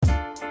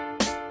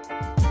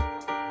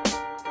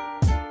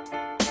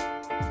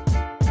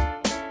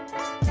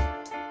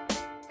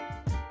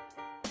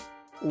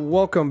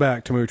Welcome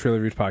back to Movie Trailer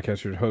Reviews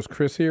Podcast. Your host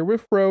Chris here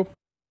with Ro,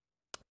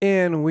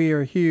 and we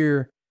are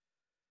here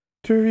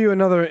to review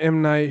another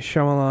M. Night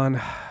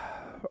Shyamalan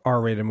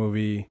R-rated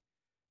movie,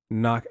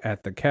 Knock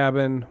at the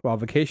Cabin. While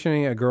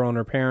vacationing, a girl and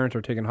her parents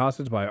are taken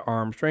hostage by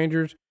armed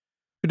strangers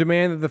who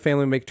demand that the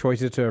family make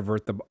choices to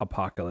avert the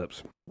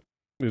apocalypse.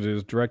 It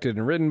is directed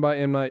and written by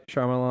M. Night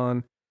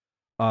Shyamalan,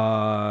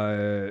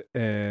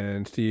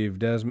 and Steve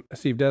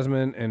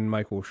Desmond and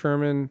Michael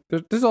Sherman.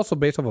 This is also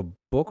based off a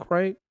book,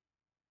 right?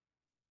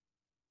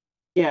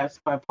 Yes,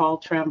 by Paul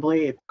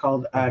Tremblay. It's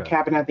called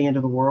Cabin at the End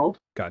of the World.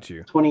 Got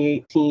you.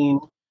 2018,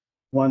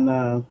 won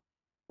a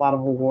lot of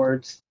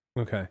awards.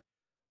 Okay.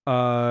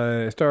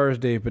 Stars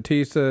Dave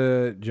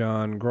Bautista,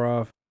 John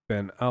Groff,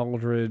 Ben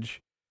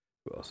Aldridge.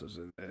 Who else is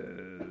in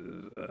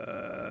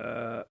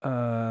this?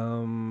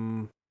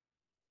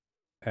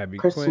 Abby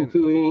Kristen Quinn.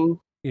 Cooing.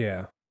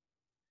 Yeah.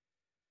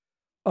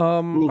 Nikki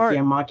all right.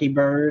 and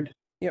Mockingbird.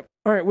 Yep.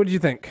 All right. What did you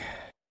think?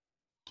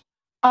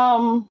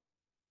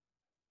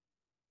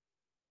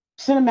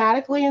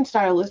 Cinematically and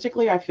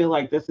stylistically, I feel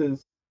like this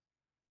is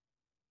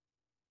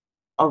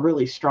a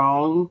really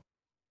strong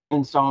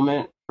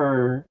installment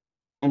for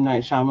M.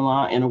 Night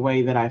Shyamalan in a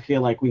way that I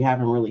feel like we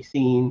haven't really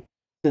seen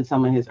since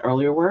some of his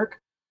earlier work.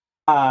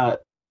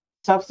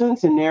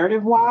 Substance and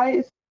narrative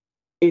wise,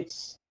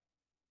 there's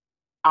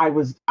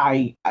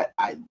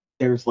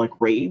like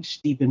rage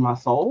deep in my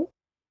soul.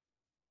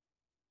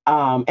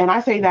 And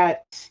I say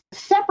that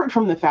separate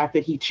from the fact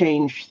that he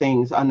changed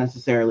things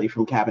unnecessarily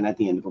from Cabin at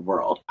the End of the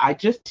World. I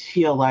just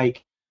feel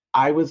like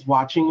I was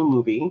watching a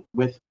movie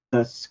with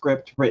the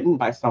script written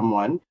by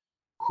someone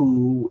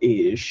who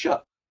is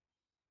shook.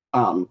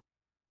 And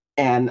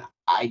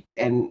I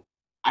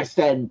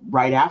said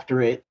right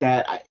after it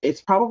that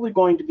it's probably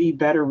going to be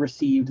better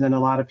received than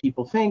a lot of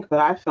people think, but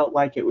I felt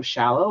like it was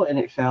shallow and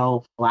it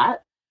fell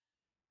flat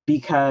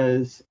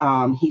because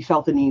he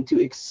felt the need to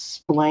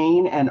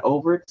explain and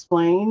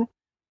over-explain.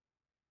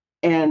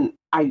 And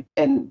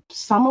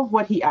some of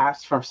what he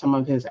asked from some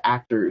of his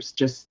actors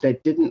just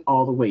that didn't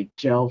all the way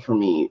gel for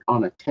me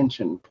on a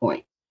tension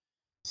point.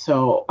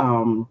 So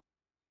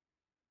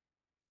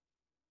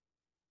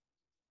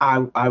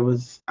I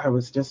was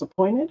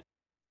disappointed.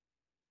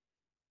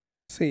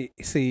 See,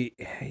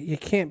 you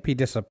can't be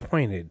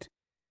disappointed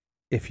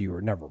if you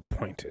were never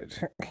pointed.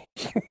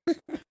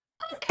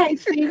 Okay,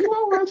 see, you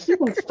know what? You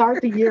can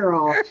start the year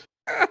off.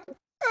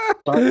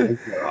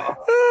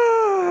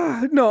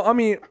 No, I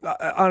mean,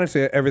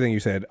 honestly, everything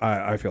you said,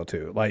 I feel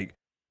too. Like,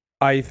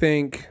 I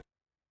think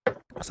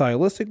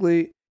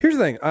stylistically, here's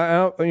the thing.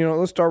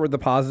 Let's start with the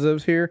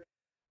positives here.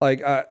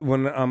 Like,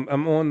 when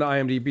I'm on the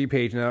IMDb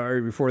page now,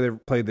 or before they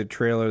played the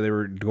trailer, they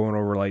were going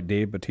over like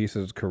Dave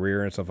Bautista's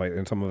career and stuff like,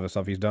 and some of the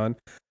stuff he's done.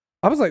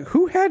 I was like,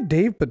 who had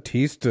Dave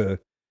Bautista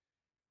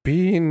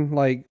being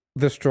like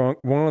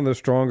one of the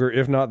stronger,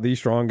 if not the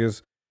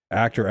strongest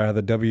actor out of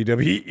the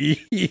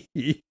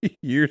WWE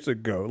years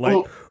ago?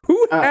 Like,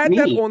 who had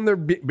that on their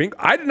bingo?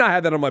 I did not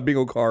have that on my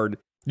bingo card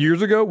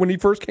years ago when he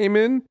first came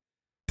in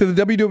to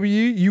the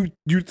WWE.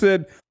 You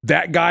said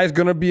that guy's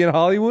gonna be in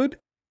Hollywood.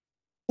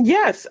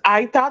 Yes,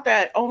 I thought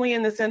that only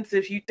in the sense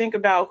if you think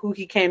about who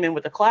he came in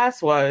with the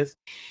class was,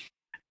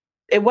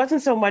 it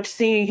wasn't so much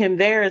seeing him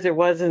there as it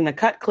was in the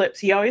cut clips.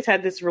 He always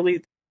had this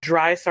really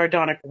dry,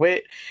 sardonic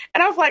wit.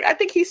 And I was like, I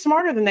think he's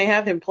smarter than they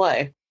have him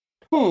play.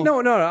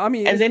 No. I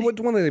mean, it's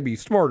one thing to be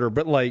smarter,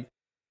 but like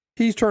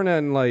he's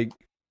turning like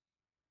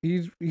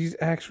he's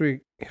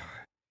actually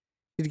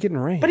he's getting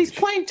range. But he's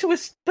playing to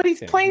his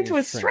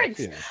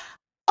strengths. Yeah.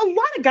 A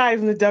lot of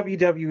guys in the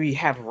WWE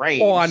have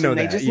range. Oh, I know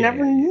they that. Just they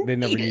never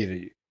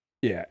needed it.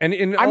 Yeah, and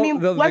I mean,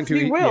 let's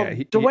be real.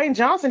 Dwayne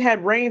Johnson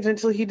had range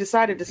until he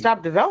decided to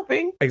stop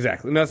developing.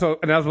 Exactly. And I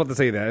was about to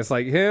say that. It's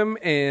like him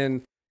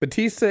and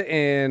Batista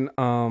and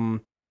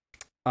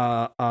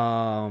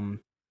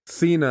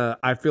Cena,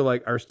 I feel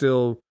like are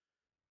still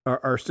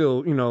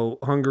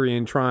hungry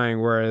and trying,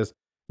 whereas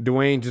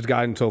Dwayne just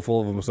gotten so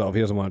full of himself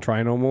he doesn't want to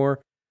try no more.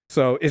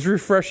 So it's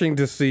refreshing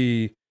to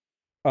see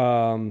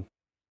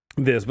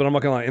this, but I'm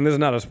not gonna lie, and this is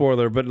not a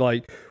spoiler, but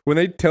like when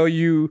they tell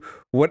you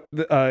what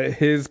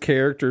his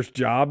character's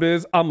job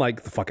is, I'm like,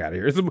 get the fuck out of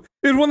here. It's one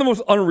of the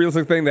most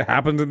unrealistic thing that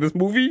happens in this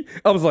movie.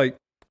 I was like,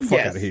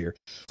 fuck out of here.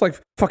 It's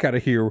like, fuck out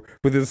of here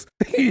with this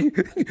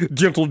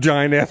gentle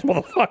giant ass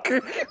motherfucker.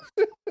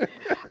 I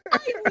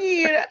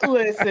mean,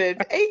 listen,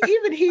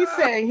 even he's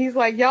saying, he's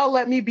like, y'all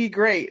let me be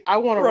great. I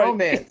want a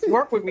romance.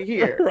 Work with me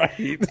here.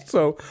 Right.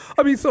 So,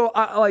 I mean, but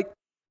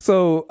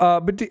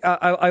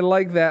I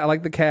like that. I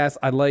like the cast.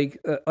 I like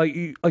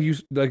you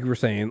were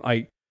saying,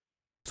 like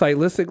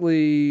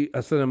stylistically,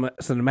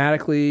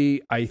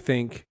 cinematically, I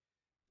think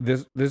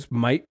this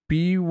might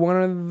be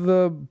one of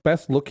the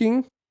best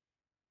looking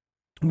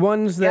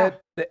ones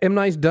that M.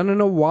 Night's done in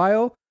a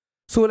while.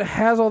 So it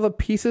has all the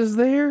pieces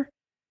there,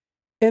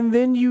 and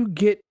then you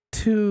get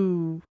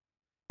to.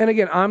 And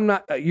again, I'm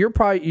not. You've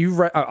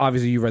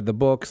read the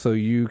book, so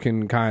you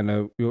can kind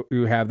of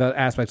you have that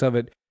aspects of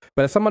it.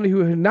 But as somebody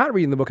who is not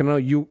reading the book, and I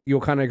know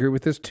you'll kind of agree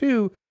with this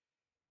too.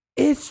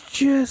 It's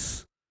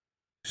just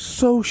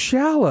so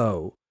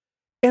shallow,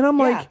 And I'm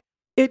Yeah.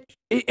 like,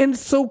 and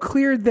it's so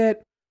clear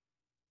that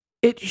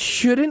it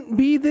shouldn't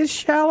be this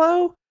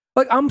shallow.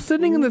 Like, I'm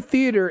sitting in the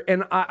theater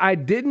and I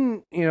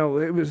didn't,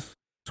 it's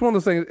one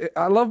of those things.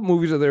 I love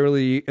movies at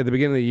the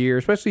beginning of the year,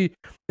 especially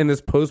in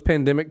this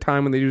post-pandemic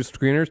time when they do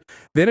screeners.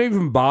 They don't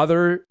even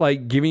bother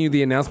like giving you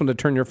the announcement to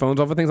turn your phones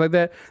off and things like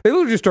that. They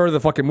literally just started the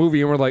fucking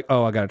movie and we're like,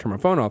 oh, I got to turn my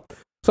phone off.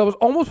 So I was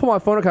almost putting my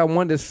phone up because I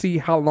wanted to see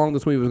how long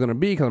this movie was going to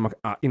be because I'm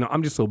like,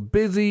 I'm just so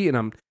busy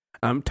and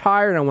I'm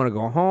tired and I want to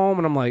go home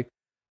and I'm like,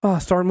 oh,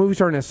 movie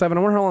starting at 7.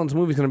 I wonder how long this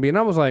movie's going to be. And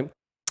I was like,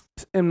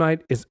 M.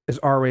 Night is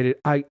R-rated.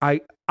 I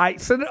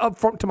said it up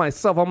front to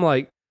myself. I'm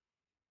like,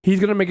 he's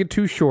going to make it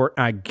too short.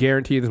 I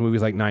guarantee you this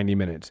movie's like 90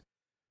 minutes.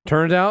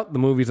 Turns out the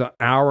movie's an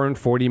hour and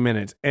 40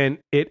 minutes. And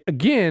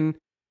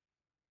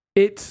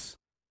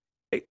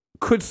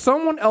could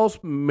someone else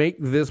make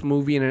this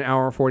movie in an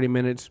hour and 40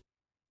 minutes?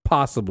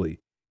 Possibly.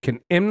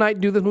 Can M.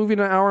 Night do this movie in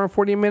an hour and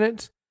 40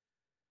 minutes?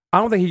 I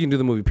don't think he can do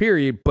the movie,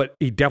 period, but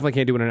he definitely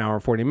can't do it in an hour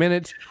and 40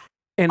 minutes.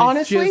 And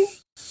honestly, it's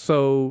just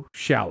so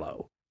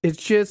shallow. It's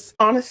just...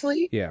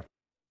 Honestly? Yeah.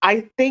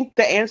 I think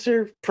the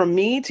answer from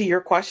me to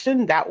your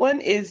question, that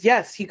one, is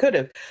yes, he could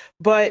have.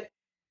 But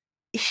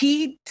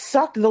he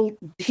sucked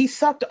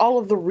all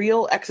of the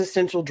real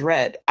existential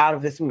dread out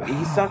of this movie.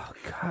 He sucked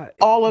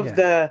all of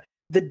the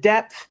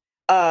depth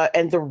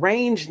and the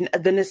range.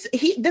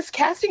 This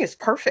casting is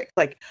perfect.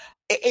 Like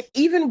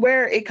even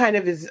where it kind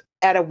of is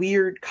at a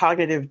weird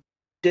cognitive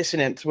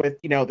dissonance with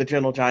the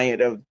Gentle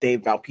Giant of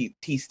Dave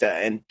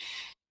Bautista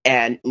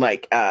and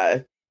like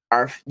our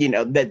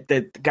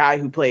the guy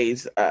who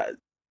plays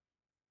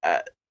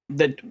I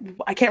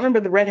can't remember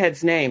the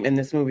redhead's name in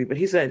this movie, but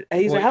he's a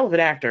hell of an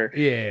actor.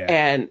 Yeah.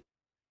 And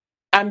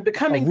I'm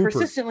becoming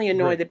persistently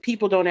annoyed that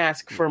people don't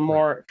ask for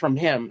more from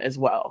him as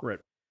well. Right.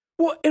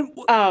 Well,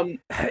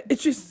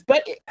 it's just.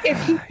 But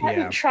if he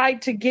hadn't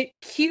tried to get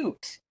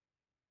cute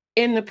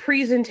in the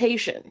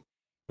presentation,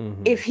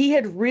 if he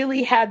had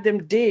really had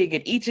them dig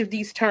at each of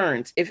these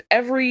turns, if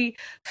every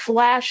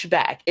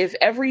flashback, if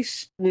every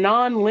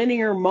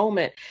non-linear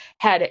moment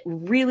had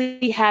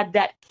really had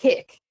that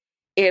kick,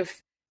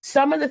 if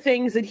some of the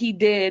things that he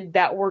did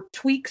that were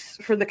tweaks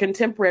for the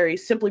contemporary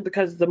simply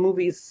because the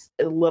movie's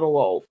a little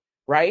old,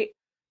 right?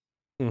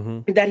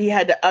 That he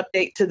had to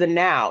update to the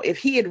now. If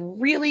he had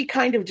really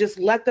kind of just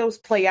let those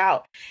play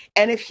out,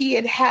 and if he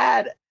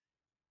had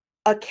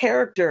a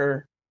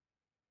character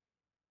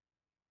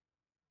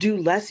do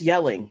less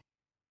yelling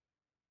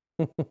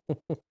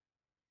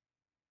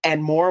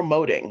and more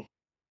emoting,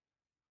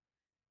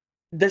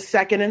 the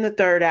second and the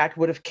third act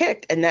would have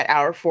kicked, and that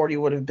hour 40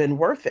 would have been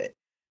worth it.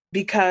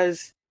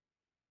 Because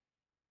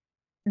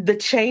the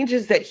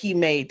changes that he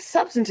made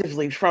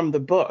substantively from the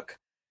book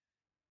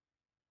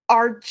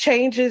are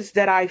changes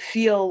that I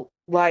feel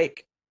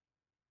like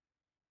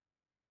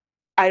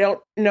I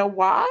don't know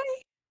why.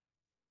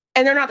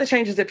 And they're not the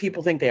changes that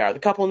people think they are. The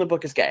couple in the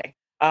book is gay.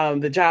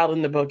 The child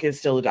in the book is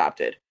still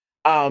adopted.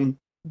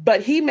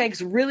 But he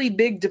makes really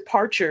big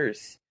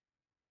departures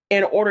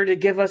in order to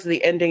give us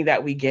the ending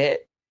that we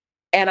get.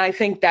 And I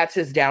think that's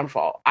his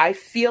downfall. I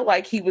feel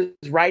like he was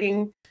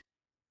writing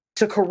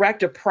to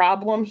correct a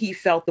problem he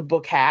felt the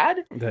book had.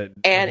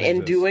 And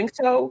in doing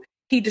so,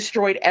 he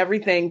destroyed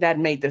everything that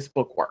made this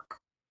book work.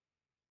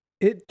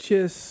 It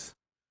just...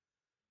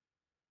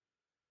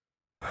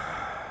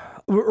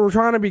 We're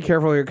trying to be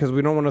careful here because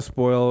we don't want to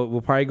spoil.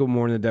 We'll probably go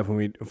more into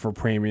depth for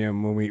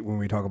premium when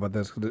we talk about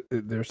this.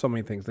 There's so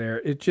many things there.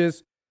 It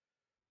just...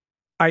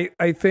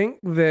 I think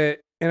that...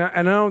 And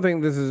I don't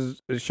think this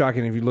is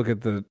shocking if you look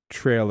at the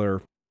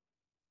trailer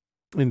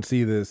and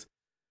see this.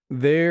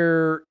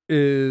 There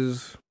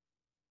is...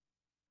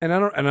 And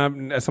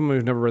I'm as someone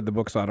who's never read the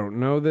book, so I don't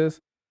know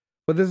this,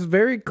 but there's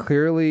very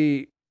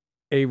clearly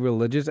a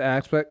religious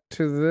aspect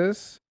to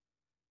this.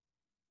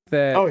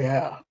 But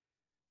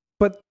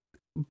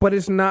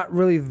it's not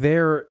really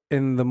there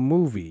in the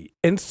movie,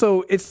 and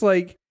so it's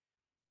like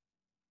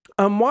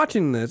I'm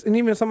watching this, and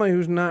even as somebody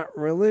who's not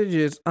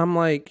religious, I'm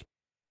like,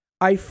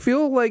 I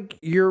feel like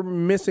you're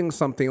missing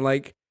something.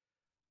 Like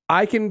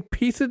I can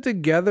piece it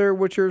together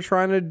what you're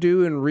trying to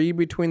do and read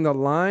between the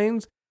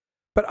lines.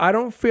 But I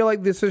don't feel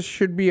like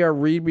should be a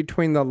read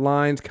between the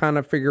lines, kind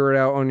of figure it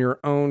out on your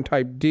own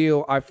type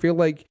deal. I feel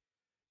like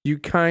you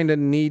kind of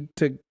need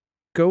to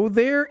go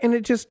there, and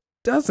it just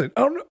doesn't.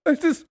 I don't know. It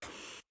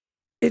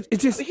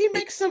just he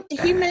makes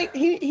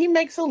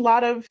a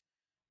lot of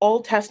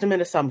Old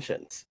Testament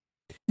assumptions.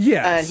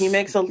 Yes, and he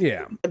makes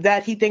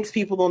that he thinks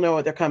people will know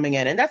what they're coming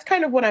in, and that's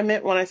kind of what I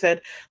meant when I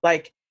said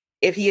like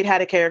if he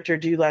had a character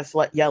do less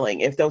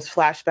yelling, if those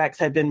flashbacks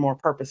had been more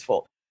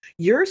purposeful.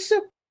 You're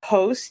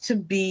supposed to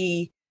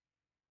be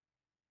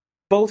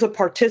both a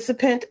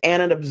participant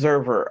and an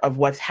observer of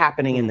what's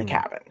happening in the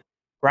cabin,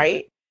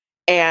 right?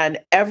 And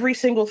every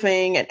single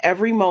thing and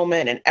every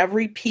moment and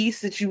every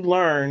piece that you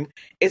learn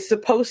is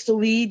supposed to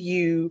lead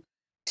you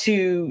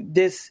to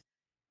this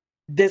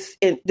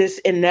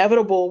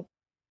inevitable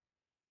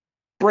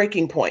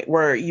breaking point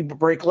where you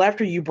break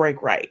left or you break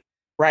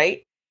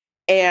right?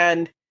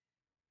 And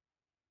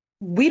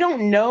we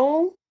don't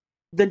know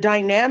the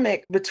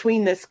dynamic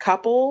between this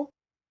couple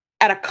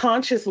at a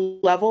conscious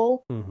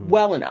level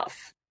well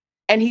enough.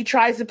 And he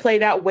tries to play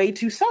that way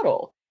too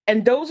subtle.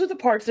 And those are the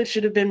parts that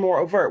should have been more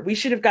overt. We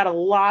should have got a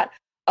lot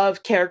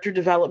of character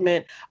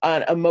development,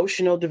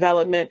 emotional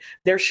development.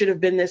 There should have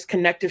been this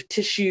connective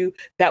tissue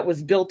that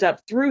was built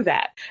up through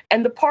that.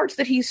 And the parts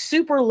that he's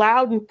super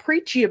loud and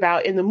preachy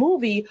about in the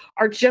movie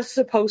are just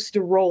supposed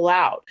to roll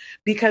out,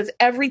 because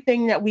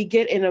everything that we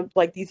get in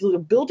like these little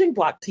building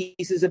block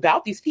pieces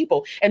about these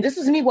people. And this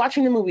is me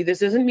watching the movie.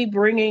 This isn't me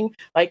bringing,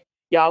 like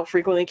y'all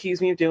frequently accuse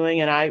me of doing,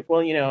 and I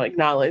will,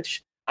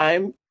 acknowledge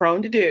I'm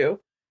prone to do,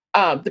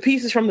 the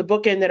pieces from the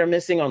bookend that are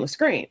missing on the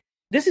screen.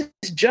 This is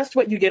just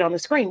what you get on the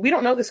screen. We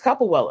don't know this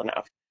couple well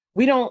enough.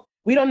 We don't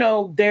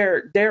know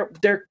their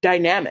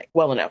dynamic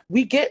well enough.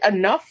 We get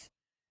enough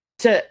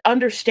to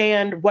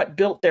understand what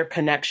built their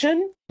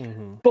connection,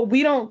 but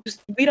we don't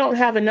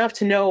have enough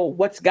to know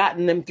what's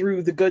gotten them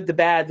through the good, the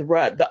bad,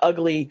 the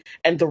ugly,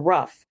 and the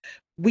rough.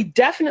 We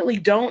definitely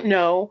don't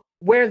know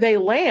where they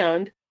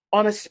land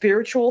on a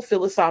spiritual,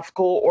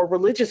 philosophical, or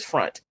religious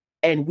front,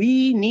 and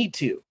we need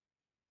to.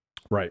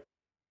 Right.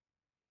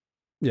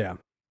 Yeah.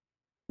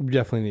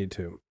 Definitely need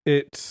to.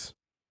 It's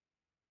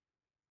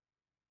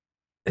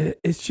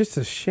just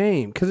a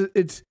shame, because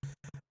this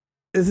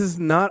is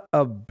not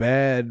a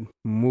bad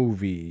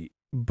movie,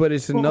 but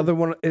it's another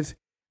one.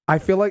 I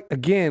feel like,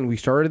 again, we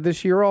started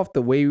this year off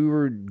the way we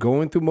were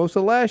going through most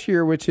of last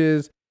year, which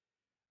is,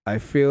 I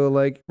feel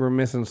like we're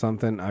missing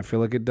something. I feel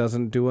like it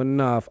doesn't do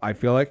enough. I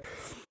feel like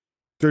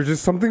there's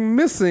just something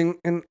missing.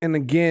 And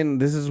again,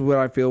 this is what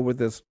I feel with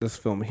this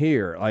film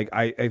here. Like,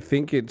 I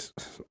think it's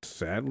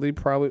sadly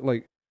probably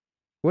like,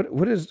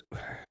 what is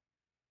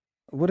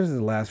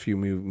the last few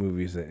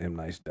movies that M.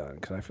 Night's done?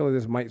 Because I feel like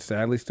this might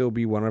sadly still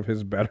be one of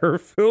his better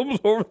films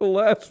over the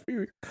last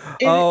few.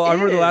 I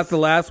remember the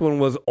last one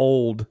was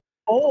Old.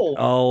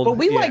 But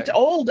we liked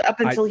Old up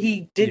until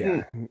he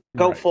didn't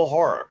go full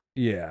horror.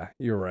 Yeah,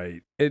 you're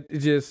right. It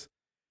just,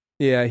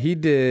 he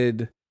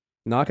did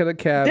Knock at the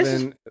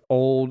Cabin,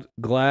 Old,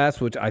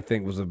 Glass, which I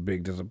think was a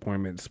big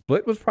disappointment.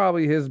 Split was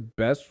probably his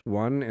best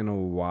one in a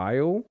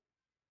while.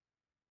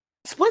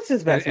 Split's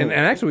his best. And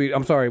actually,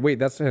 I'm sorry, wait,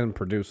 that's him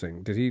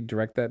producing. Did he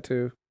direct that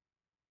too?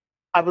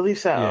 I believe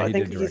so. Yeah, I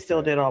think he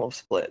still did all of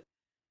Split.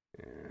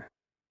 Yeah.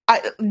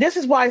 This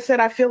is why I said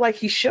I feel like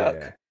he shook.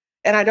 Yeah.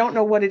 And I don't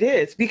know what it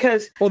is,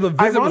 because The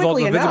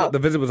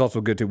Visit was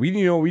also good too. We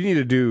need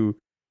to do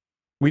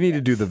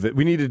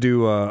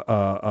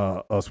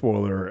a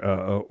spoiler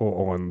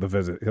on The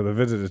Visit. The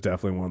Visit is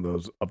definitely one of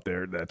those up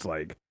there that's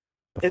like,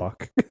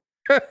 fuck.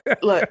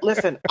 Look,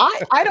 listen,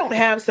 I don't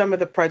have some of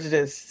the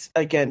prejudice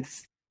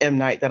against M.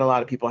 Night that a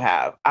lot of people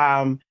have.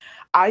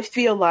 I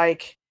feel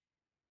like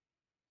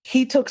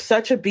he took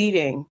such a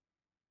beating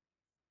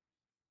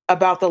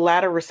about the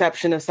latter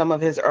reception of some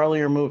of his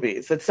earlier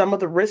movies, that some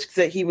of the risks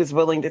that he was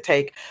willing to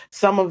take,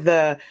 some of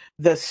the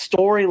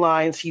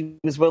storylines he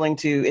was willing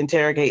to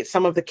interrogate,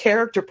 some of the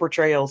character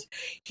portrayals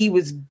he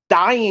was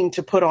dying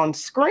to put on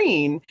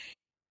screen,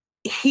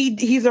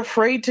 he's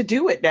afraid to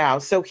do it now.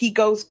 So he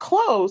goes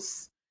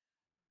close,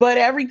 but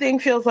everything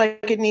feels like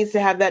it needs to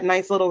have that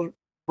nice little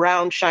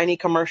round, shiny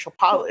commercial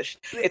polish.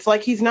 It's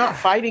like he's not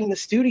fighting the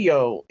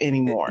studio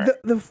anymore.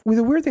 The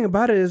weird thing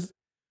about it is,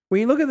 when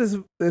you look at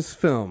this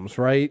films,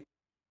 right,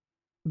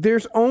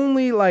 there's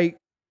only like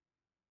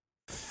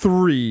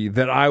 3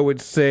 that I would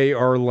say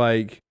are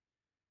like,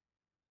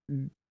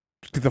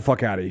 get the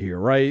fuck out of here,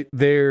 right?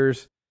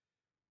 There's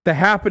The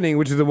Happening,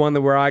 which is the one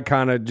where I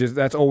kind of just,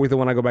 that's always the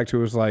one I go back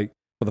to, is like,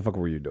 what the fuck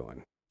were you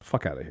doing?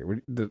 Fuck out of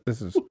here.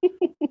 This is,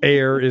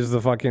 air is the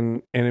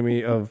fucking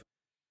enemy of,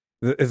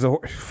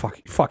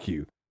 fuck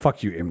you.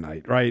 Fuck you, M.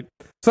 Night, right?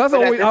 So that's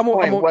always.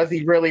 Was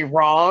he really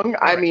wrong?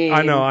 I mean,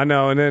 I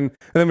know, and then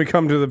we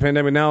come to the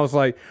pandemic. Now it's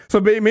like,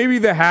 so maybe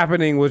The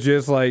Happening was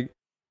just like,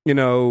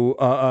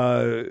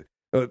 15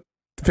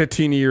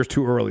 years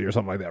too early or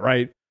something like that,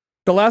 right?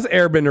 The Last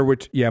Airbender,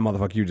 which,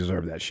 motherfucker, you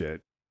deserve that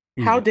shit.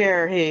 How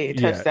dare he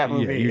touch that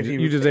movie?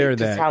 You deserve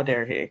that. How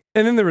dare he?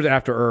 And then there was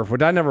After Earth,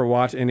 which I never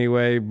watched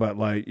anyway, but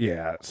like,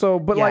 So,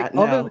 but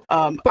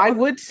I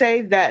would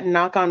say that,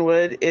 knock on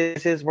wood,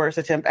 is his worst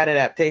attempt at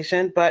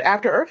adaptation, but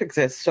After Earth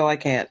exists, so I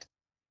can't.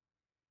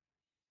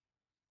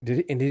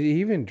 Did he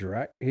even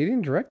direct? He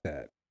didn't direct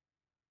that.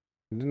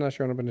 It's not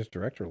showing up in his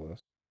director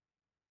list.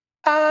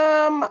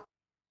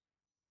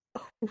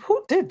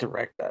 Who did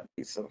direct that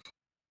piece of?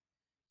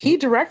 He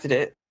directed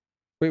it.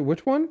 Wait,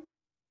 which one?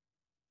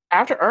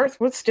 After Earth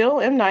was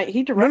still M. Night.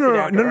 He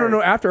directed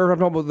No. After Earth, I'm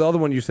talking about the other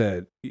one you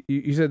said.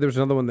 You said there was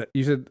another one that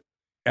you said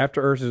After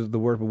Earth is the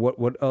word, but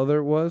what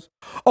other was?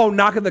 Oh,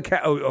 Knock at the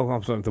Cat. Oh,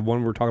 I'm sorry. The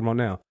one we're talking about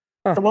now.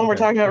 The one we're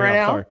talking about right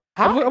now? Sorry.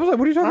 I was like,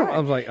 what are you talking about? I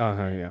was like,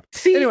 yeah.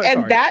 See, anyway,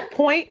 and that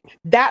point,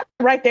 that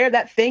right there,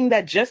 that thing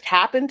that just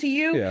happened to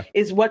you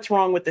is what's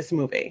wrong with this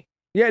movie.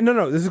 Yeah,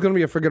 no. This is going to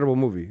be a forgettable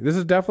movie. This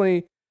is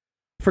definitely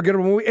a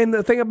forgettable movie. And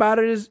the thing about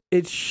it is,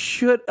 it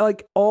should,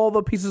 like, all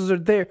the pieces are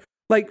there.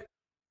 Like,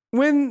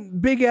 when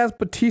big ass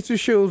Batista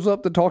shows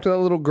up to talk to that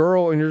little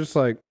girl, and you're just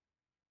like,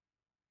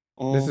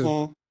 this is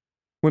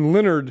when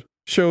Leonard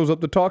shows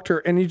up to talk to her,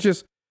 and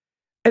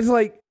it's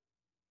like,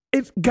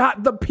 it's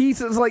got the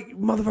pieces. Like,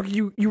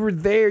 motherfucker, you were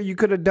there, you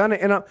could have done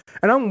it, and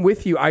I'm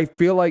with you. I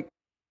feel like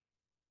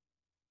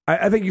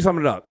I think you summed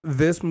it up.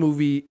 This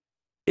movie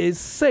is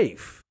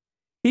safe.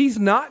 He's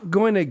not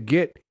going to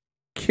get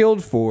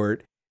killed for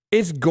it.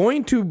 It's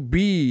going to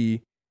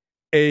be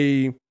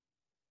a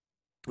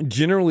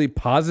generally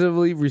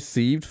positively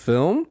received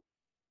film.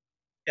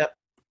 Yep.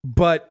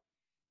 But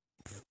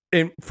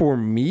for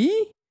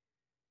me,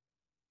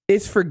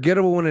 it's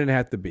forgettable when it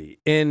had to be.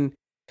 And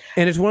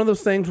it's one of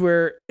those things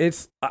where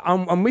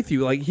I'm with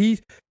you. Like,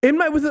 M.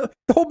 Night was the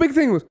whole big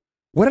thing was,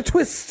 what a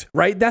twist,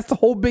 right? That's the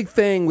whole big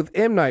thing with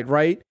M. Night,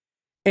 right?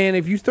 And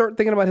if you start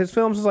thinking about his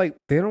films, it's like,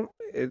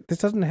 this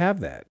doesn't have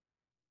that.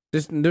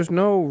 There's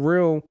no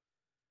real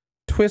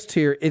twist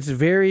here. It's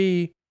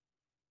very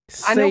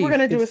safe. I know we're going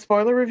to do a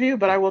spoiler review,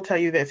 but I will tell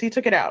you this. He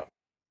took it out.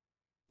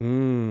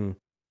 He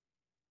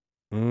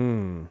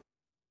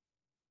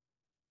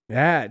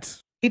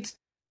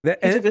took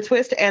the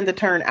twist and the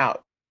turn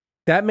out.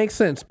 That makes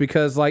sense,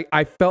 because like,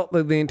 I felt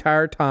like the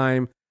entire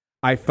time,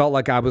 I felt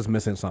like I was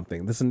missing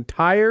something. This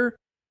entire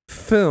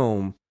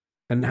film,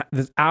 and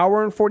this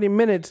hour and 40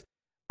 minutes,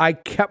 I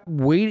kept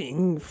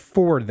waiting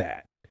for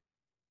that.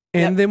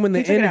 And then when the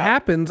end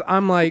happens,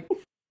 I'm like,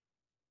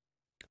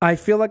 I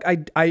feel like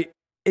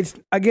it's,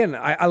 again,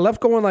 I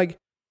left going like,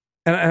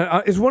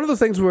 and it's one of those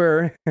things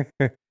where,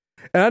 and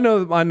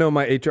I know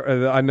my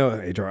HR, I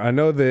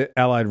know the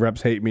Allied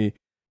reps hate me,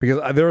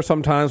 because there are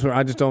some times where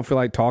I just don't feel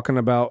like talking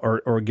about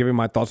or giving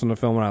my thoughts on the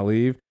film when I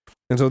leave.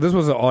 And so this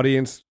was an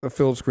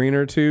audience-filled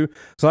screener too.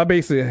 So I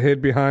basically hid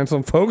behind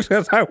some folks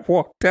as I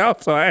walked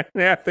out, so I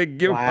didn't have to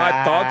give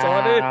my thoughts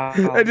on it.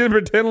 I didn't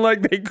pretend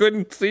like they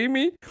couldn't see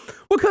me.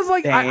 Because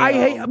like,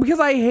 I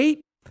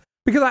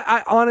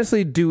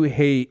honestly do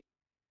hate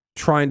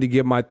trying to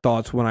give my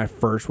thoughts when I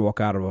first walk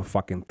out of a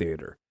fucking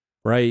theater,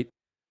 right?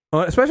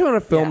 Especially on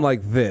a film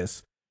like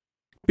this,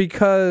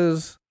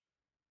 because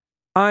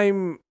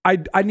you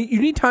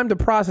need time to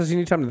process, you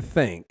need time to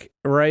think,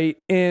 right?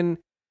 And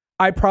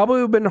I probably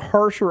would have been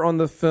harsher on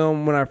the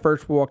film when I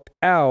first walked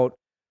out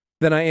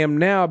than I am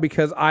now,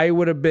 because I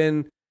would have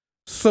been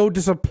so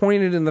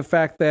disappointed in the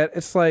fact that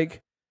it's like,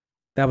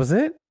 that was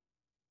it?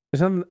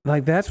 There's something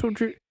like, that's what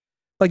you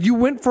like, you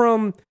went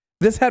from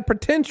this had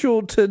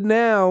potential to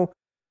now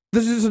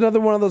this is another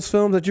one of those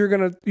films that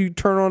you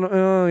turn on,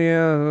 oh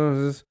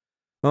yeah,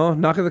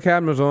 Knock at the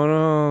Cabinets on,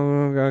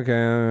 oh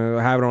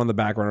okay, have it on the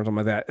background or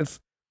something like that. It's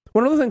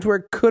one of those things where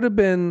it could have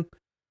been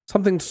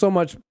something so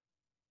much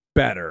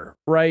better,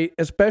 right?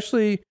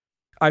 Especially,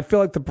 I feel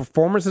like the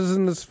performances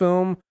in this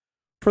film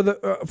for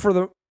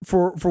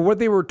what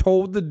they were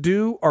told to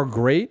do are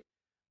great.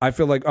 I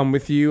feel like I'm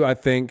with you. I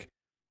think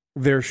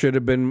there should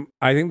have been.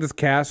 I think this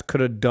cast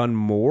could have done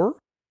more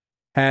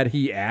had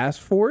he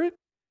asked for it.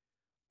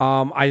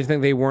 I just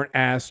think they weren't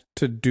asked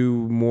to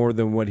do more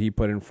than what he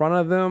put in front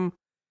of them,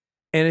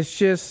 and it's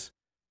just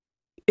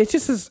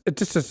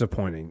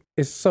disappointing.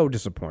 It's so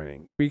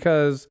disappointing,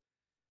 because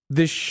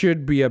this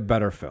should be a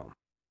better film.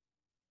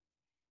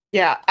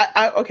 Yeah.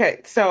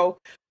 Okay. So,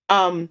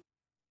 I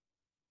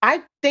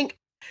think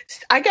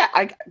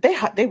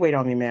they wait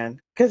on me, man,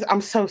 because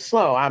I'm so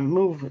slow. I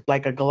move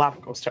like a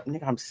Galapagos.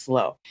 I'm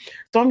slow,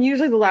 so I'm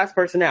usually the last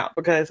person out,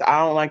 because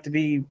I don't like to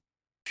be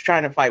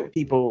trying to fight with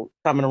people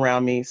coming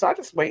around me. So I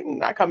just wait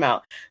and I come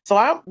out. So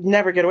I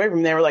never get away from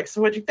them. They were like, so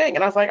what'd you think?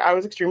 And I was like, I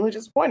was extremely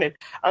disappointed.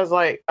 I was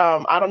like,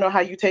 I don't know how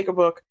you take a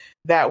book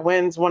that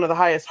wins one of the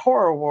highest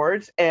horror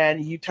awards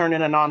and you turn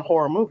in a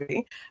non-horror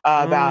movie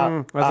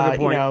about, that's a good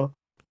point.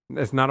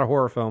 It's not a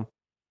horror film.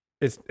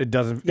 It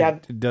doesn't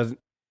get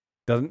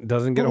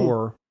a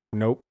horror.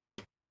 Nope.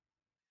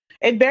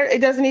 It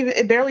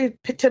barely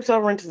tips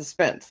over into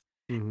suspense.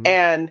 Mm-hmm.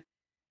 And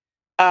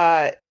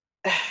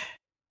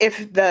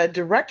if the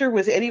director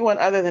was anyone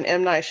other than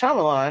M. Night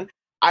Shyamalan,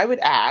 I would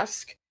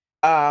ask,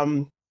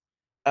 was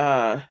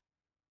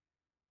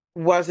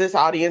this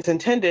audience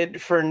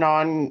intended for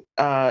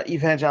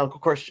non-evangelical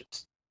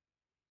Christians?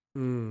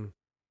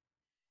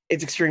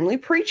 It's extremely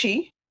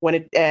preachy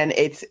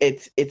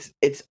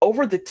it's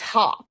over the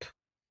top,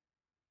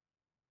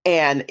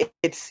 and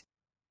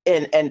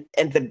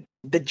the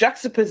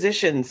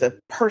juxtapositions of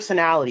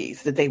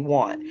personalities that they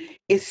want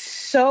is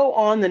so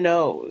on the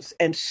nose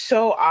and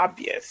so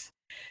obvious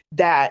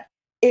that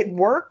it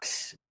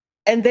works,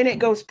 and then it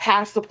goes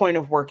past the point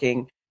of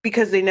working,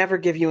 because they never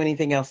give you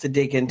anything else to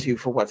dig into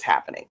for what's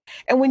happening.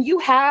 And when you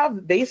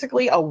have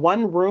basically a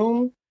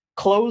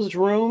closed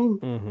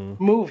room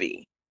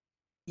movie,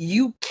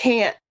 you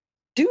can't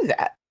do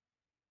that.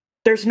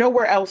 There's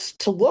nowhere else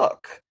to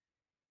look.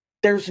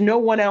 There's no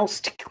one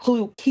else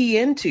to key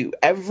into.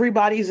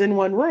 Everybody's in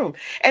one room.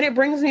 And it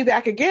brings me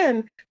back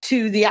again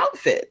to The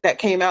Outfit that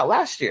came out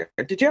last year.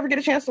 Did you ever get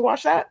a chance to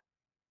watch that?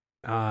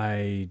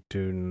 I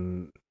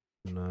do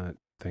not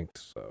think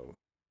so.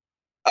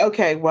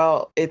 Okay,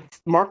 well,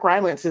 it's Mark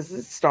Rylance is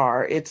the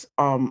star. It's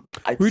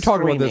we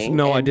talked about this.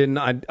 No, I didn't.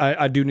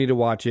 I do need to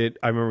watch it.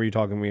 I remember you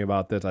talking to me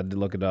about this. I did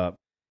look it up.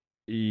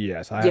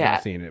 Yes, I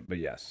haven't seen it, but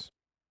yes.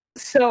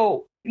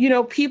 So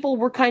people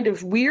were kind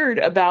of weird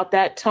about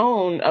that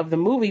tone of the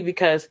movie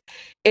because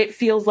it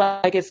feels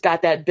like it's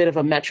got that bit of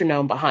a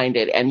metronome behind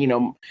it.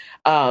 And,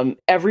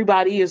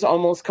 everybody is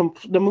almost,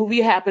 the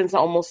movie happens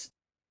almost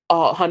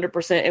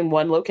 100% in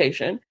one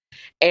location.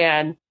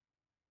 And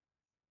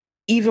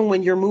even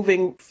when you're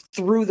moving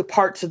through the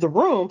parts of the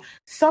room,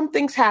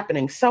 something's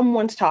happening,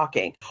 someone's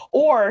talking,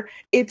 or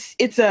it's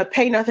a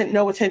pay nothing,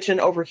 no attention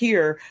over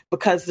here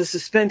because the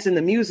suspense and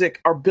the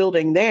music are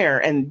building there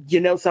and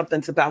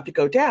something's about to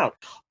go down.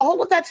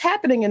 All of that's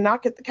happening in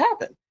Knock at the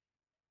Cabin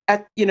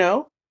at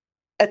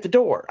the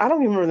door. I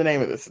don't even remember the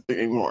name of this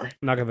anymore.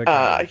 Knock at the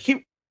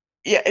Cabin.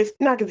 It's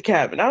Knock at the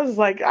Cabin. I was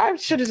like, I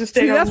should have just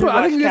stayed home. That's what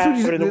I think.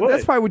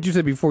 That's probably what you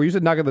said before. You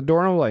said Knock at the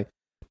Door, and I'm like,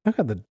 knock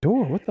at the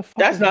door. What the fuck?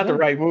 That's not the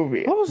right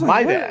movie. I was like,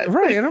 my bad.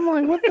 Right, and I'm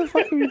like, what the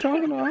fuck are you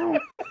talking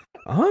about?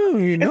 Oh,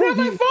 it's not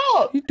my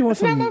fault. He's doing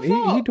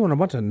He's doing a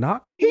bunch of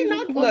knock. He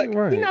knocked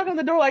on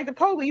the door like the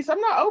police. I'm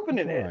not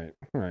opening it.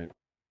 Right.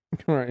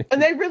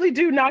 And they really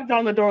do knock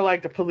on the door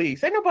like the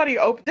police. Ain't nobody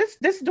open.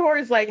 This door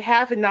is like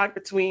half a knock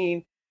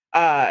between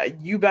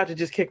you about to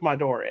just kick my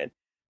door in.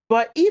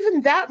 But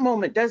even that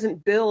moment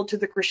doesn't build to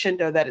the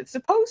crescendo that it's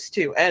supposed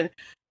to. And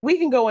we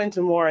can go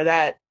into more of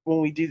that when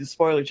we do the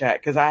spoiler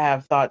chat, because I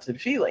have thoughts and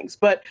feelings.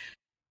 But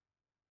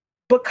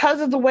because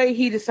of the way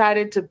he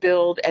decided to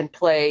build and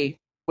play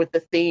with the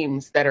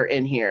themes that are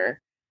in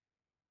here,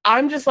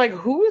 I'm just like,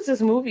 who is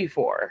this movie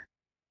for?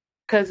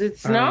 Because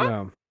it's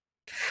not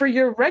for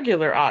your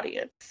regular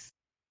audience.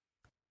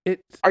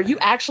 Are you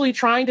actually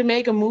trying to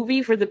make a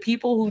movie for the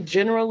people who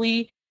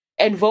generally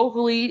and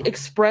vocally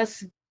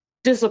express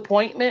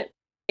disappointment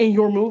in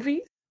your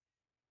movies?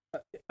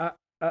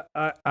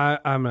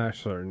 I'm not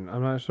certain.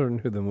 I'm not certain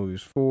who the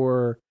movie's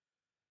for.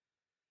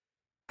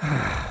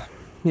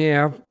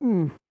 Yeah.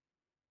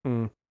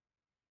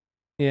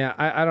 Yeah.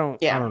 I don't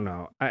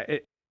know.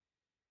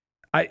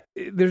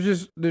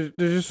 There's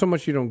just so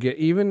much you don't get.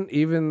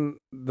 Even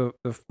the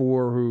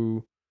four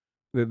who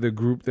the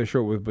group that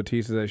show up with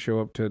Batista that show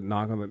up to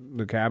knock on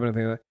the cabin and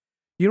things like that.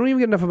 You don't even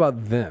get enough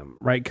about them,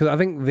 right? Because I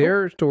think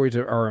their stories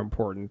are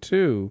important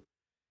too.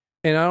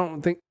 And I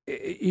don't think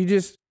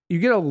you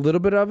get a little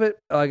bit of it,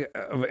 like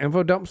of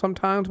info dump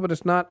sometimes, but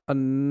it's not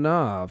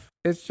enough.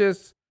 It's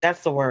just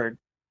that's the word.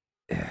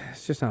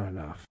 It's just not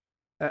enough.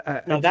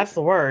 No, that's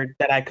the word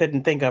that I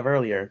couldn't think of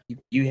earlier.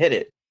 You hit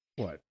it.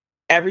 What?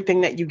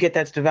 Everything that you get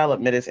that's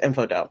development is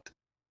info dumped.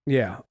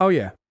 Yeah. Oh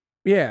yeah.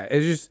 Yeah.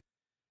 It's just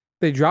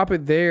they drop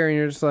it there, and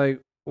you're just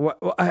like,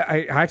 what? Well,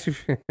 I actually,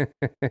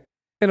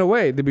 in a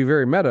way, to be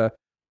very meta,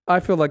 I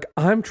feel like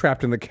I'm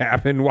trapped in the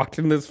cabin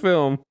watching this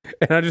film,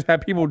 and I just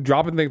have people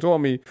dropping things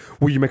on me.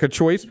 Will you make a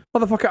choice?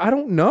 Motherfucker, I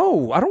don't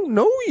know. I don't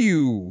know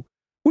you.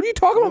 What are you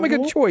talking about? Make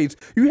a choice.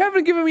 You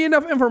haven't given me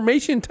enough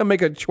information to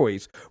make a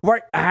choice.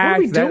 Right? What are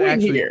we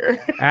doing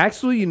here?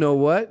 Actually, you know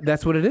what?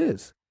 That's what it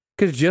is.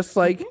 Because just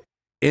like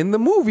in the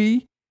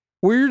movie,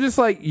 where you're just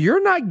like,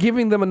 you're not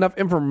giving them enough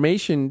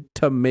information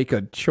to make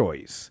a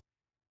choice.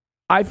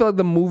 I feel like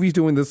the movie's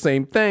doing the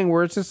same thing,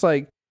 where it's just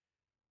like,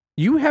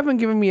 you haven't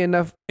given me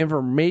enough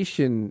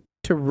information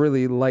to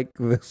really like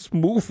this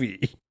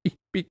movie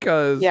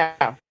because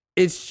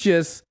it's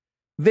just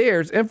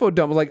there's info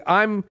dump. Like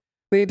the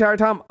entire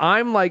time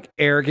I'm like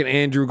Eric and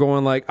Andrew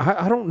going like,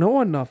 I don't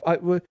know enough.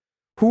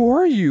 Who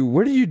are you?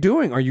 What are you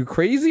doing? Are you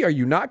crazy? Are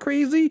you not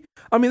crazy?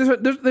 I mean,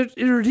 there's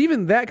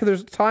even that, because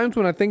there's times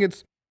when I think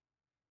it's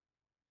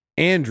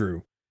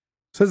Andrew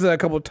says that a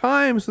couple of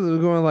times. So they're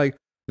going like,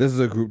 this is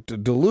a group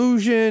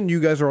delusion. You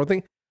guys are all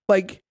thinking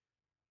like,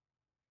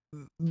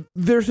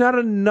 there's not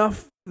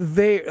enough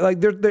there. Like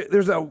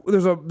there's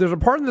a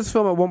part in this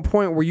film at one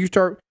point where you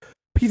start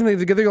piecing things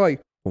together. You're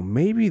like, well,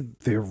 maybe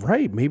they're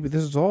right. Maybe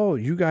this is all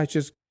you guys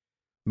just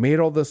made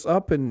all this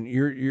up, and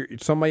you're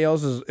somebody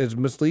else is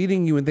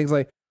misleading you and things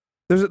like.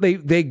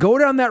 They go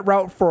down that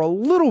route for a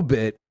little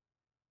bit,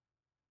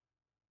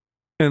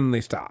 and then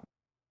they stop,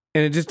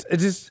 and it just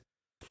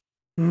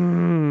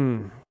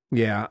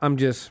yeah. I'm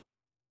just.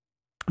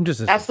 I'm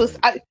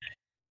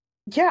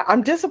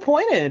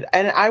disappointed,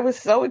 and I was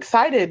so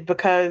excited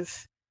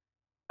because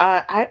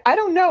I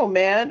don't know,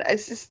 man.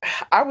 It's just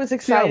I was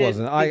excited. See, I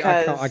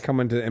wasn't. I come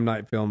into M.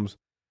 Night films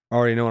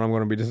already knowing I'm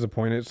going to be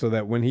disappointed, so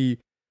that when he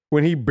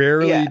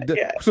barely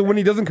so when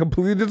he doesn't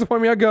completely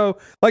disappoint me, I go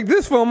like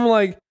this film. I'm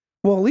like,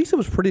 well, at least it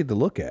was pretty to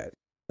look at.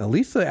 At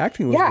least the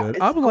acting was good.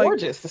 I was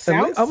gorgeous.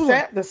 Like,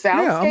 the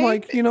sound. Yeah, I'm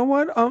like, you know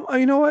what?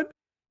 You know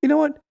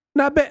what?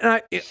 Not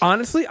bad. And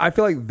honestly, I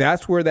feel like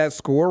that's where that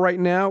score right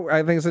now,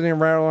 I think it's sitting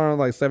right around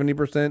like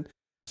 70%,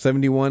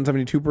 71,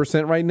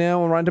 72% right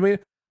now on Rotten Tomatoes.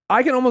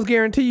 I can almost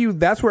guarantee you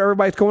that's where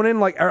everybody's going in.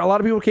 Like a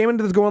lot of people came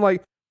into this going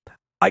like,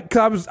 I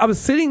was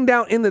sitting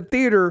down in the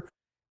theater,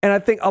 and I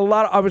think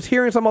I was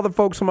hearing some other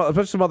folks,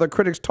 especially some other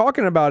critics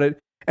talking about it,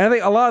 and I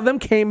think a lot of them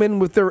came in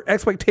with their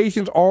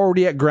expectations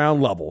already at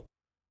ground level.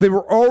 They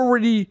were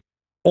already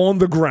on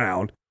the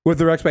ground with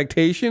their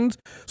expectations.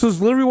 So it's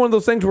literally one of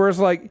those things where it's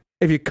like,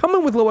 if you come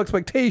in with low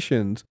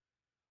expectations,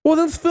 well,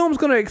 this film's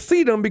going to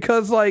exceed them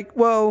because, like,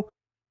 well,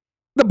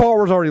 the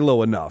bar was already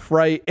low enough,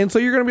 right? And so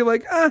you're going to be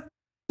like,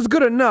 is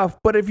good enough.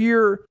 But if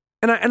you're,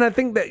 and I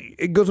think that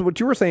it goes with what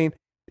you were saying,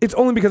 it's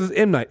only because it's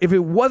M. Night. If it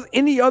was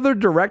any other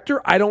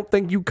director, I don't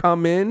think you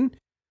come in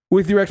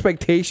with your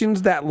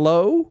expectations that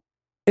low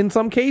in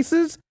some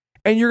cases,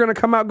 and you're going to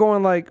come out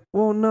going like,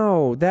 well,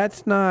 no,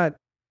 that's not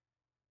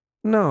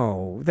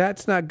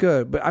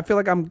good. But I feel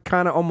like I'm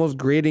kind of almost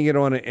grading it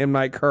on an M.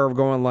 Night curve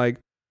going like,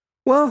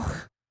 well,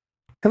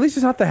 at least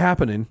it's not The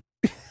Happening.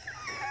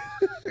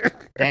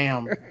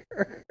 Damn.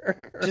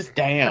 Just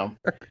damn.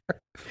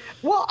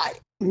 Well,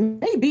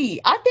 maybe.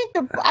 I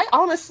think I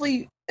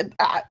honestly,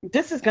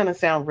 this is going to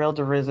sound real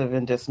derisive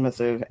and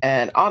dismissive,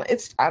 and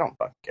I don't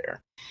fucking care.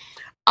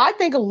 I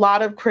think a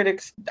lot of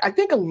critics,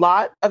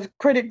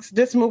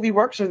 this movie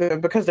works for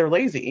them because they're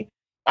lazy.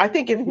 I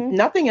think if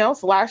nothing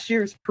else, last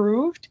year's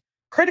proved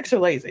critics are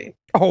lazy.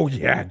 Oh,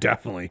 yeah,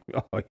 definitely.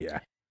 Oh, yeah.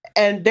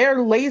 And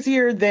they're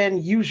lazier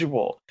than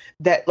usual.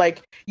 That,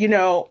 like, you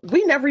know,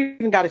 we never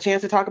even got a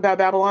chance to talk about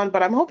Babylon,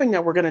 but I'm hoping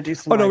that we're going to do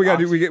some. Oh no, we got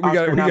to do a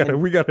spoiler.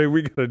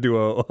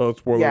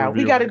 Yeah,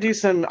 review. we got to do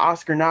some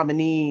Oscar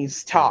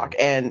nominees talk,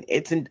 and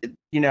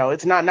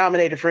it's not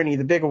nominated for any of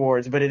the big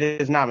awards, but it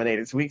is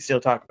nominated, so we can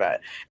still talk about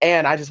it.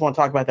 And I just want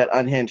to talk about that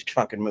unhinged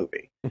fucking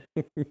movie.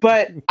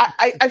 But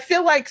I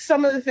feel like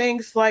some of the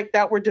things like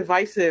that were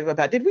divisive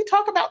about. Did we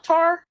talk about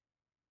Tar?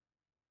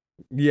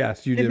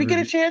 Yes, you did. Did we get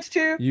a chance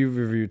to? You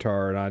reviewed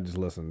Tar, and I just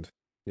listened.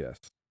 Yes.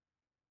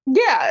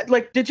 Yeah,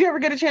 like, did you ever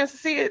get a chance to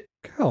see it?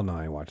 Hell no,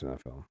 I ain't watching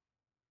that film.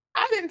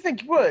 I didn't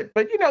think you would,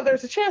 but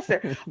there's a chance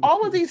there.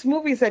 All of these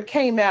movies that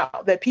came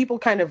out that people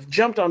kind of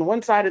jumped on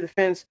one side of the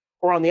fence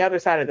or on the other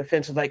side of the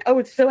fence was like, oh,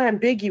 it's so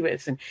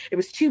ambiguous and it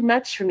was too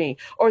much for me,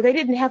 or they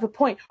didn't have a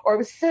point, or it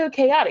was so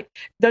chaotic.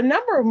 The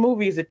number of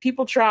movies that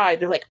people tried,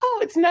 they're like, oh,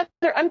 it's not,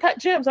 they're uncut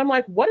gems. I'm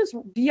like,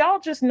 do y'all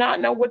just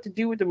not know what to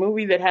do with the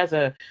movie that has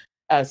a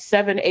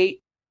 7-8,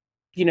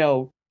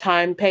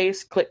 time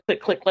pace, click, click,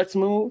 click, let's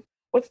move.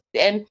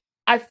 And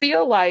I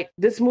feel like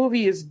this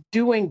movie is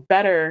doing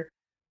better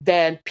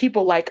than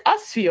people like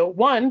us feel.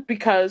 One,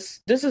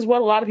 because this is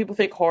what a lot of people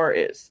think horror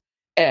is,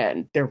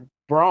 and they're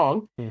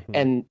wrong,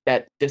 and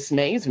that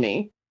dismays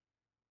me.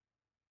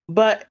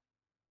 But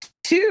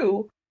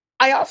two,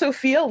 I also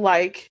feel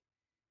like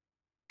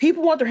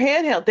people want their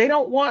handheld. They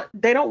don't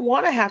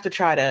want to have to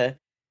try to.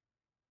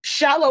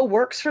 Shallow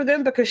works for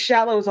them because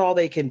shallow is all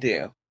they can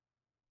do.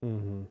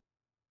 Mm-hmm.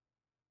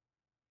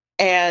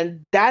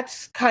 And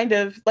that's kind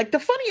of like the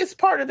funniest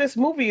part of this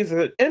movie is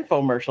the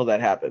infomercial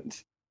that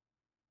happens.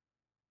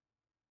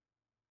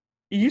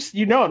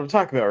 You know what I'm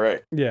talking about,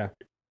 right? Yeah.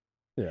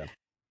 Yeah.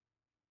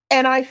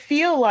 And I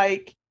feel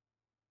like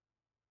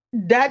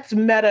that's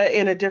meta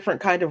in a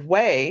different kind of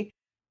way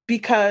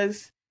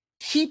because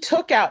he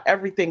took out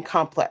everything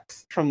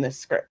complex from this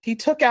script. He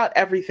took out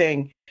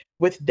everything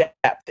with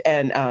depth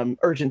and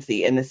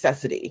urgency and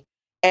necessity.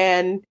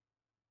 And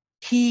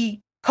he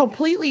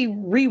completely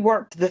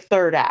reworked the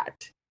third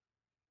act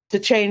to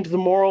change the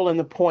moral and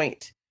the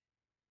point,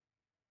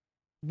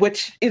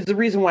 which is the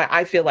reason why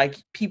I feel like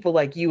people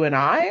like you and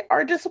I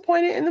are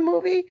disappointed in the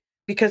movie,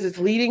 because it's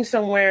leading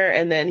somewhere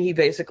and then he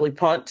basically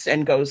punts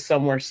and goes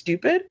somewhere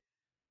stupid.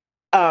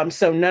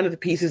 So none of the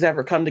pieces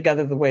ever come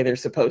together the way they're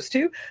supposed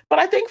to. But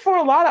I think for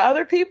a lot of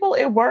other people,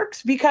 it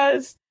works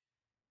because,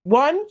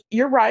 one,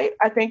 you're right.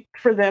 I think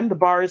for them, the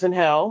bar is in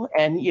hell,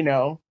 and,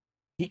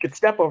 he could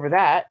step over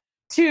that.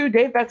 Two,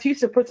 Dave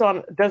Bautista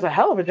does a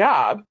hell of a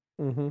job.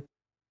 Mm-hmm.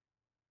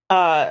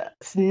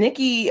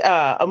 Nikki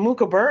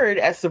Amuka Bird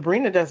as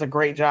Sabrina does a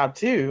great job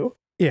too.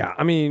 Yeah,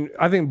 I mean,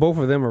 I think both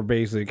of them are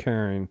basically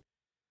carrying.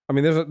 I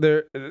mean,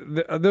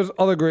 there's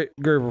other great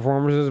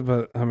performances,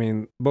 but I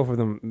mean, both of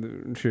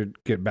them should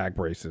get back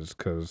braces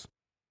because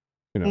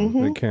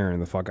they're carrying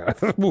the fuck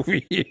out of the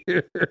movie.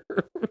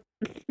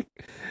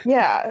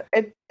 Yeah,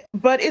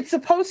 but it's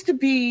supposed to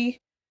be.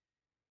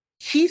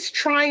 He's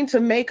trying to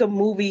make a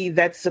movie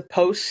that's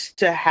supposed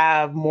to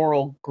have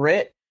moral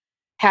grit,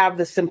 have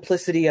the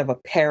simplicity of a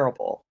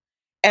parable.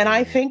 And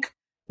I think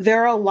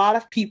there are a lot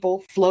of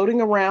people floating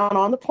around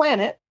on the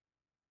planet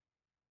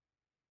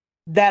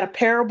that a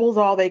parable is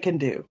all they can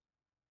do.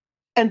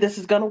 And this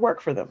is going to work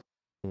for them.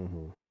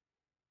 Mm-hmm.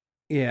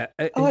 Yeah.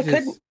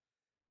 The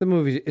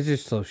movie is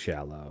just so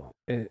shallow.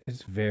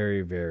 It's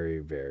very, very,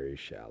 very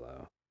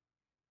shallow.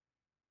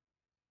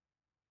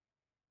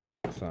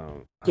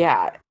 So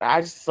yeah,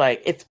 I just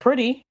it's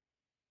pretty.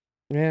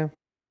 Yeah.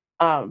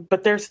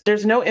 But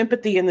there's no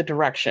empathy in the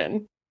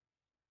direction.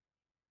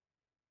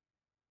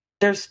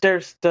 There's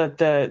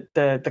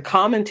the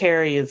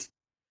commentary is.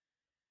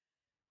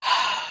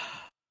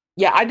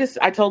 Yeah,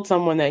 I told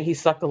someone that he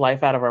sucked the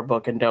life out of our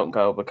book and don't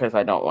go because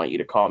I don't want you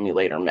to call me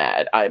later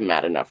mad. I'm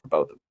mad enough for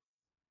both of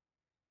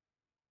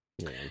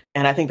them. Yeah.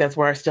 And I think that's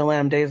where I still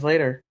am days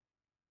later.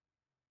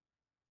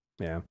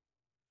 Yeah.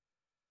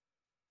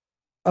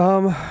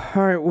 All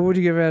right, what would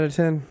you give it out of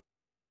 10?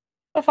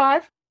 A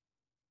 5.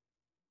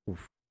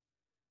 Oof.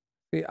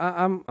 See,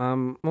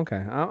 I'm okay.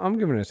 I'm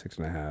giving it a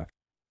 6.5.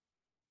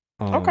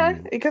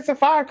 Okay, it gets a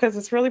 5 because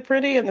it's really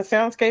pretty and the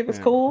soundscape is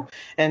cool,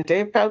 and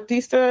Dave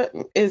Bautista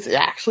is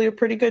actually a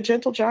pretty good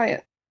gentle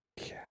giant.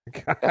 Yeah,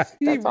 God,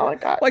 That's all I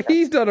got. like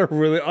he's done a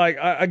really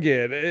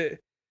again.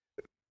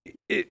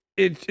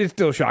 It's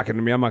still shocking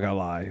to me. I'm not gonna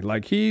lie.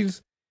 Like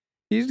he's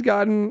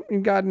gotten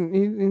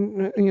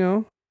you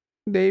know,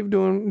 Dave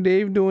doing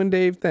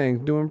Dave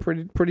things, doing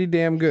pretty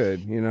damn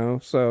good. You know,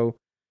 so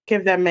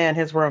Give that man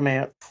his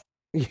romance.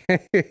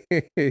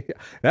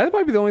 that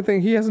might be the only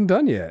thing he hasn't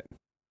done yet.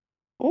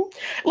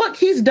 Look,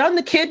 he's done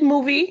the kid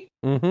movie.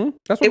 Mm-hmm.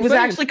 That's what it was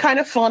actually kind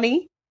of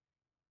funny.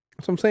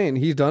 That's what I'm saying.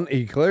 He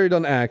clearly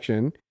done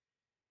action.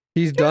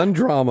 He's done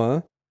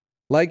drama.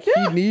 Like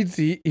he needs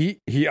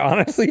he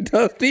honestly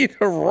does need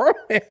a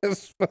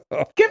romance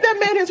film. Give that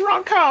man his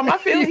rom-com. I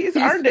feel he's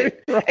earned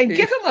it. Right. And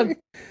give him a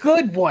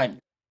good one.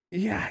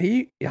 Yeah,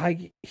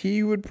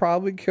 he would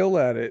probably kill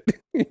at it.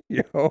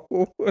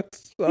 Yo,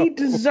 he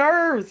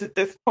deserves at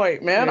this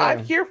point, man. Yeah.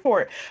 I'm here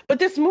for it. But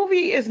this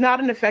movie is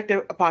not an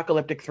effective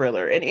apocalyptic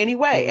thriller in any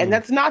way, and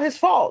that's not his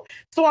fault.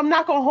 So I'm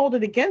not going to hold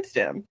it against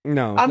him.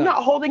 No, I'm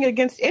not holding it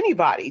against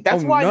anybody.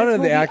 That's why none this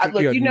of movie, the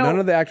actors, none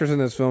of the actors in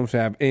this film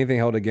should have anything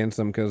held against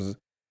them because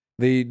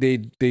they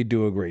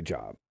do a great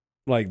job.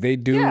 Like they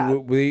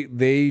do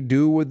they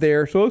do what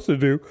they're supposed to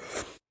do.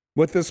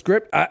 With the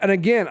script, and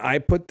again, I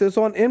put this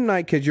on M.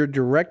 Night because you're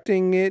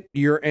directing it,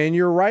 you're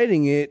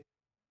writing it.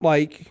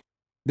 Like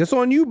this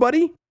on you,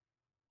 buddy.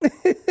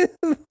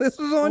 This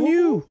is on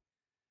you.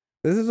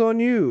 This is on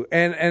you.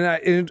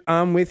 And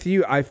I'm with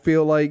you. I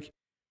feel like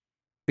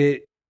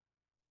it.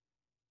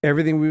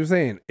 Everything we were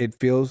saying, it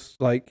feels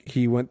like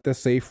he went the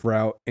safe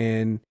route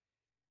and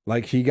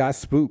like he got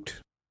spooked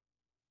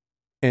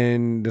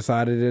and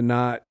decided to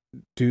not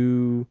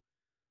do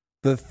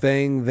the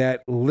thing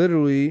that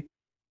literally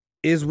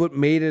is what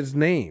made his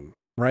name,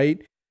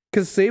 right?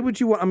 Because say what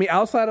you want. I mean,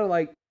 outside of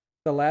like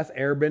The Last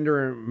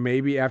Airbender and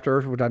maybe After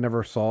Earth, which I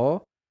never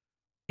saw,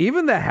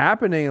 even The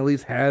Happening at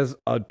least has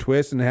a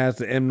twist and has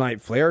the M.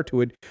 Night flair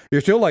to it. You're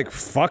still like,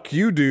 fuck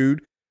you,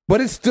 dude. But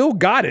it's still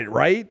got it,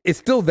 right? It's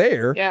still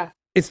there. Yeah.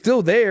 It's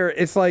still there.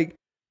 It's like,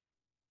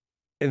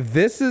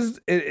 this is,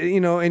 you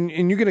know, and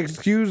you can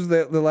excuse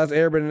the Last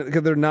Airbender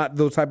because they're not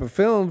those type of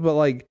films, but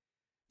like,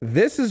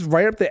 this is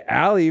right up the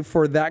alley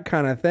for that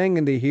kind of thing,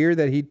 and to hear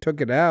that he took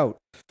it out,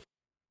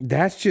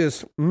 that's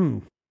just.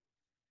 Look,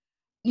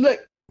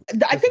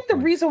 I think the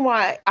reason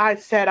why I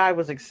said I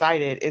was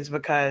excited is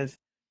because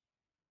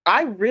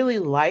I really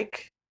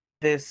like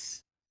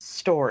this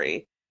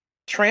story.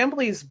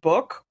 Trembley's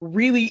book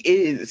really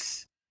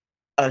is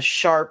a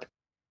sharp,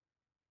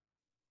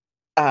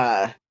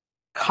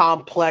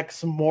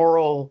 complex,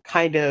 moral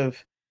kind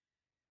of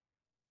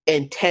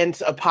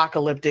intense,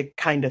 apocalyptic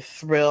kind of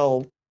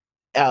thrill.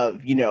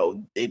 You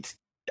know, it's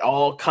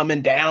all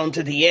coming down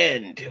to the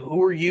end.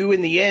 Who are you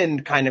in the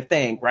end kind of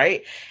thing,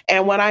 right?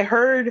 And when I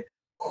heard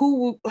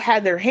who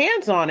had their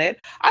hands on it,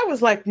 I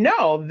was like,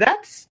 no,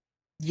 that's,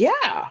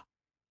 yeah.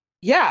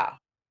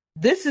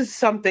 This is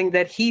something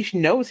that he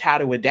knows how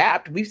to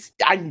adapt.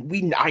 I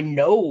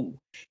know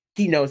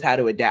he knows how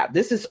to adapt.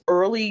 This is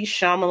early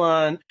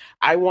Shyamalan.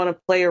 I want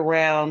to play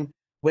around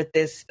with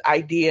this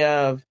idea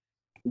of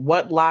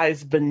what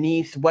lies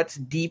beneath, what's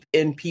deep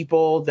in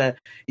people, the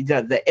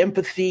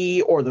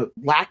empathy or the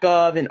lack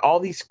of, and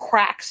all these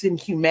cracks in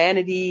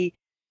humanity.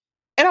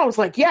 And I was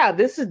like, yeah,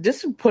 this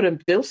would put him,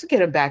 this will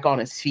get him back on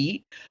his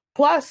feet.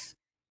 Plus,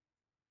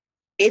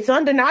 it's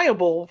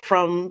undeniable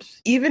from,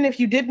 even if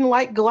you didn't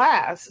like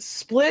Glass,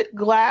 Split,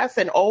 Glass,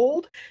 and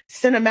Old,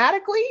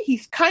 cinematically,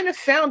 he's kind of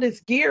found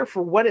his gear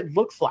for what it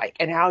looks like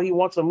and how he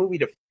wants a movie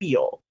to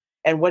feel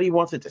and what he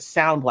wants it to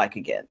sound like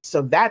again.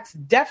 So that's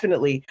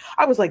definitely,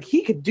 I was like,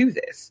 he could do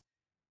this.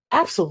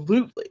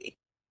 Absolutely.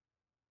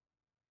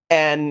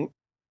 And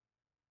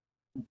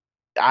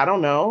I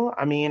don't know.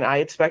 I mean, I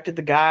expected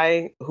the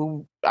guy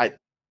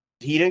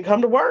he didn't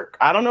come to work.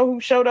 I don't know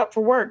who showed up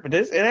for work, but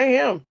it ain't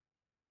him.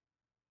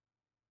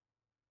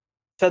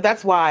 So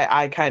that's why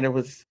I kind of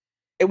was,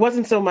 it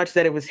wasn't so much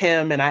that it was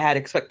him and I had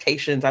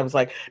expectations. I was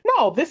like,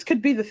 no, this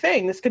could be the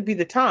thing. This could be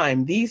the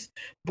time. These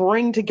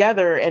bring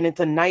together, and it's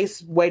a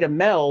nice way to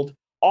meld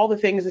all the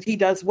things that he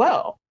does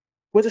well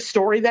with a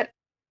story that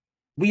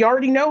we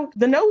already know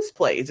the nose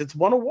plays. It's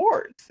won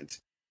awards.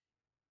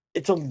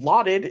 It's a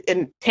lauded,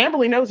 and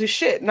Tamberly knows his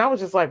shit. And I was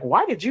just like,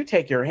 why did you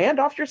take your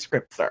hand off your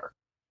script, sir?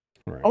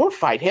 Right. I want to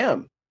fight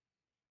him.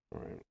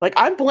 Right. Like,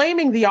 I'm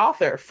blaming the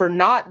author for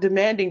not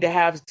demanding to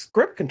have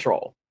script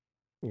control.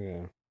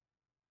 Yeah.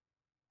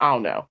 I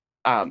don't know.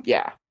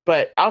 Yeah.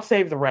 But I'll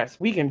save the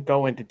rest. We can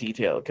go into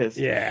detail because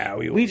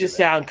we just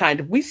sound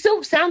we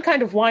still sound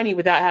kind of whiny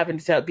without having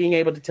to being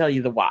able to tell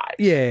you the why.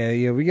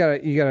 Yeah. We gotta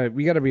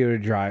be able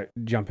to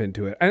jump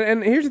into it.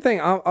 And here's the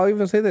thing. I'll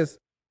even say this.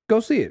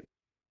 Go see it.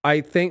 I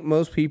think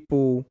most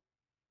people,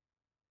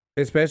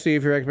 especially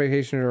if your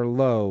expectations are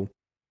low,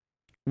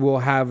 will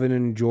have an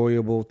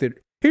enjoyable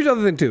theater. Here's the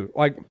other thing too.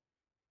 Like,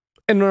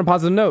 and on a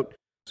positive note,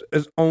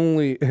 it's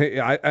only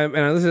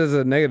and this is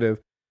a negative.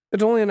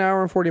 It's only an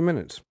hour and 40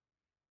 minutes.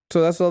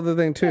 So that's the other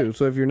thing too.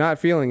 So if you're not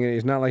feeling it,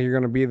 it's not like you're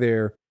going to be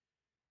there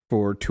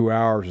for 2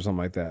 hours or something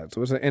like that.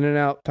 So it's an in and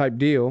out type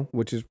deal,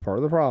 which is part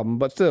of the problem,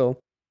 but still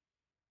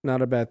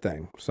not a bad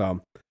thing.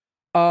 So,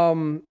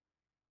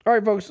 All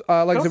right, folks.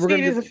 Like I Don't said, we're see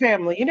gonna it as a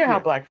family. You know how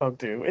black folk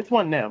do. It's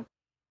one them.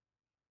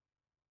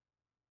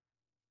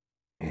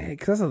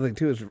 because that's the thing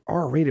too. It's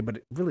R-rated, but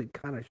it really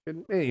kind of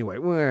shouldn't. Anyway,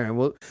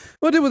 we'll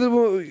deal with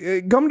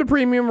it. Come to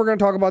premium. We're gonna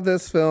talk about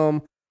this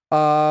film. We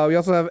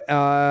also have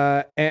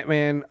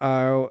Ant-Man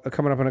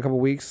coming up in a couple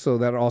weeks, so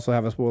that'll also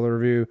have a spoiler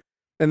review.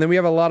 And then we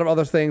have a lot of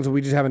other things that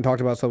we just haven't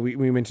talked about. So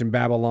we mentioned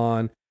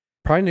Babylon.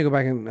 Probably need to go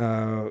back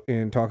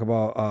and talk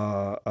about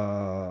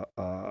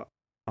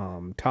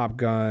Top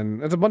Gun.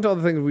 There's a bunch of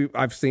other things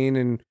I've seen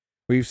and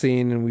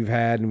we've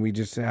had and we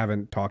just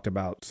haven't talked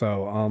about.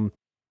 So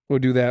we'll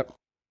do that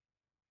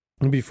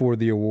before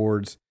the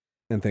awards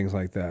and things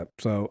like that.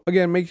 So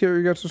again, make sure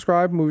you guys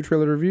subscribe. Movie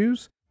Trailer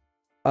Reviews.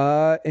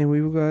 And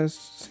we will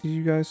see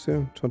you guys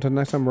soon. So until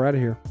next time, we're out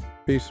of here.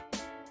 Peace.